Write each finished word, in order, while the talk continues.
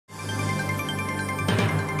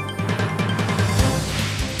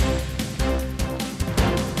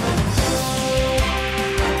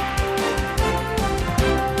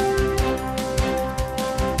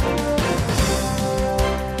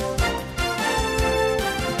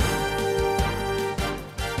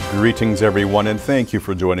Greetings everyone, and thank you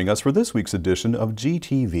for joining us for this week's edition of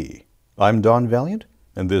GTV. I'm Don Valiant,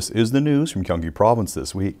 and this is the news from Gyeonggi Province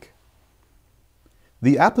this week.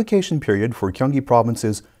 The application period for Gyeonggi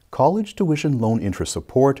Province's college tuition loan interest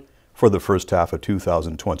support for the first half of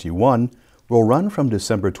 2021 will run from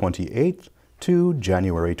December 28th to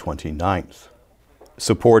January 29th.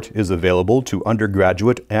 Support is available to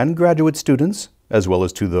undergraduate and graduate students, as well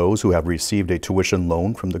as to those who have received a tuition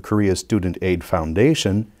loan from the Korea Student Aid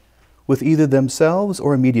Foundation, with either themselves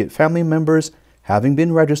or immediate family members having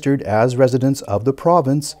been registered as residents of the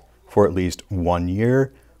province for at least 1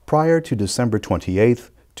 year prior to December 28,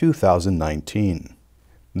 2019.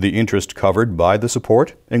 The interest covered by the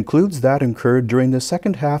support includes that incurred during the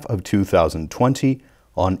second half of 2020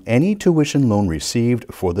 on any tuition loan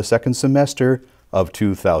received for the second semester of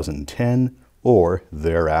 2010 or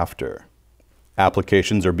thereafter.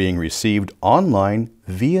 Applications are being received online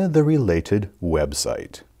via the related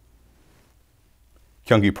website.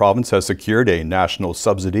 Gyeonggi Province has secured a national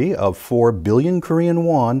subsidy of 4 billion Korean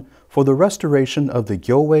won for the restoration of the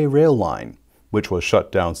Gyowoi rail line, which was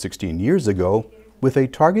shut down 16 years ago, with a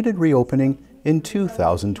targeted reopening in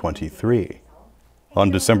 2023. On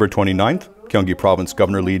December 29th, Gyeonggi Province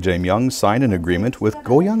Governor Lee Jae-myung signed an agreement with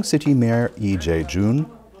Goyang City Mayor Lee Jae-jun,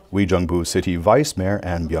 Uijeongbu City Vice Mayor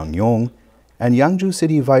An Byung-yong, and Yangju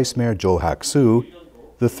City Vice Mayor Jo Hak-soo,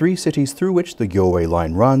 the three cities through which the Gyowoi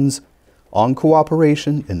line runs, on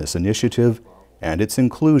cooperation in this initiative and its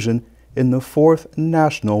inclusion in the 4th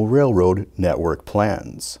National Railroad Network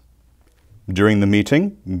plans. During the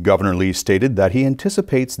meeting, Governor Lee stated that he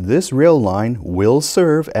anticipates this rail line will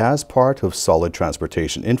serve as part of solid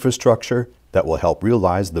transportation infrastructure that will help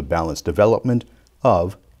realize the balanced development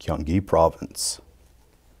of Gyeonggi Province.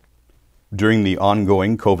 During the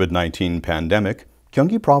ongoing COVID-19 pandemic,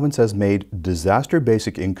 Gyeonggi Province has made disaster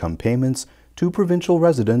basic income payments to provincial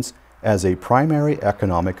residents as a primary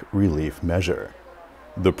economic relief measure.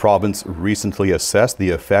 The province recently assessed the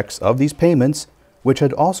effects of these payments, which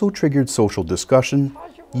had also triggered social discussion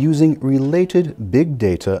using related big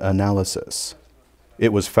data analysis.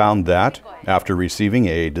 It was found that, after receiving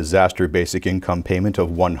a disaster basic income payment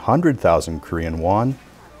of 100,000 Korean won,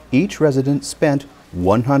 each resident spent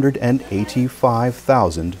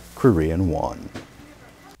 185,000 Korean won.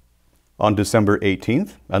 On December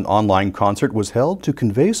 18th, an online concert was held to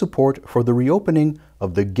convey support for the reopening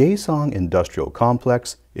of the Gaeseong industrial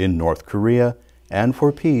complex in North Korea and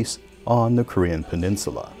for peace on the Korean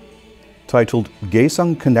peninsula. Titled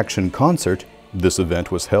Gaeseong Connection Concert, this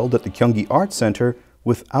event was held at the Gyeonggi Arts Center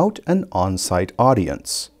without an on-site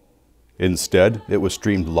audience. Instead, it was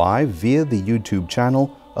streamed live via the YouTube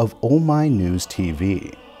channel of Oh My News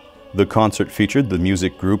TV. The concert featured the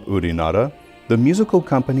music group Urinara, the musical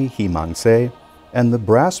company Himangse, and the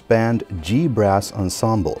brass band G-Brass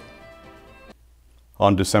Ensemble.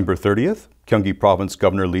 On December 30th, Gyeonggi Province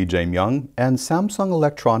Governor Lee Jae-myung and Samsung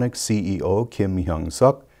Electronics CEO Kim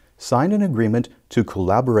Hyung-suk signed an agreement to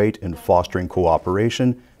collaborate in fostering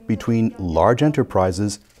cooperation between large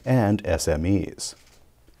enterprises and SMEs.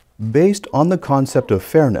 Based on the concept of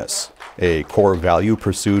fairness, a core value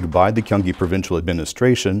pursued by the Gyeonggi Provincial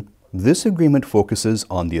Administration, this agreement focuses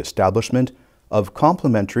on the establishment of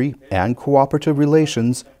complementary and cooperative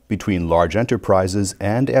relations between large enterprises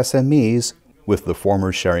and SMEs, with the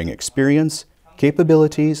former sharing experience,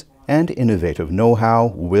 capabilities, and innovative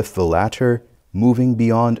know-how, with the latter moving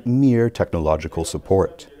beyond mere technological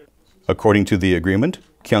support. According to the agreement,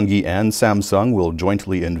 Gyeonggi and Samsung will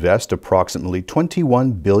jointly invest approximately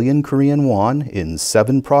 21 billion Korean won in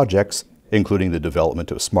 7 projects, including the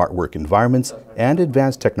development of smart work environments and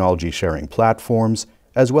advanced technology sharing platforms,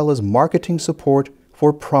 as well as marketing support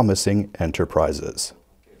for promising enterprises.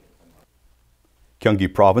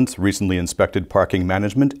 Gyeonggi Province recently inspected parking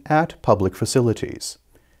management at public facilities.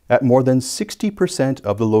 At more than 60%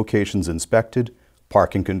 of the locations inspected,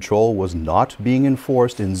 parking control was not being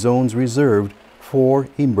enforced in zones reserved for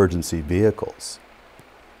emergency vehicles.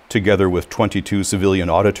 Together with 22 civilian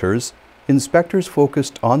auditors, inspectors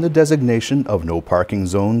focused on the designation of no parking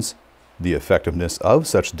zones, the effectiveness of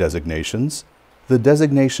such designations, the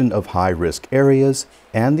designation of high-risk areas,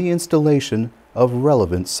 and the installation of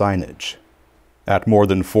relevant signage. At more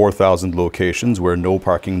than 4,000 locations where no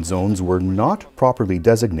parking zones were not properly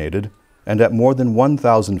designated, and at more than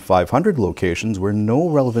 1,500 locations where no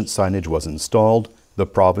relevant signage was installed, the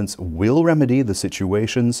province will remedy the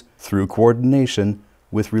situations through coordination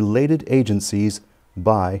with related agencies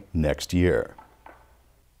by next year.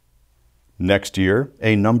 Next year,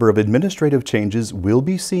 a number of administrative changes will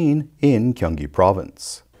be seen in Gyeonggi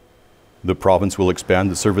Province. The province will expand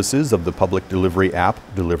the services of the public delivery app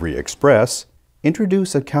Delivery Express,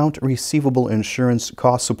 introduce account receivable insurance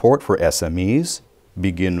cost support for SMEs,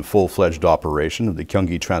 begin full-fledged operation of the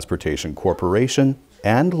Gyeonggi Transportation Corporation,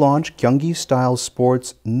 and launch Gyeonggi-style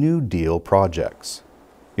sports New Deal projects.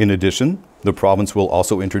 In addition, the province will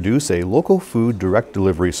also introduce a local food direct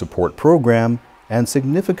delivery support program and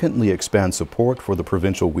significantly expand support for the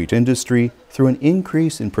provincial wheat industry through an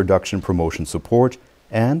increase in production promotion support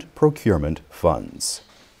and procurement funds.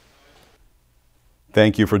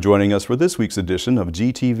 Thank you for joining us for this week's edition of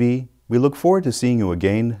GTV. We look forward to seeing you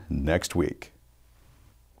again next week.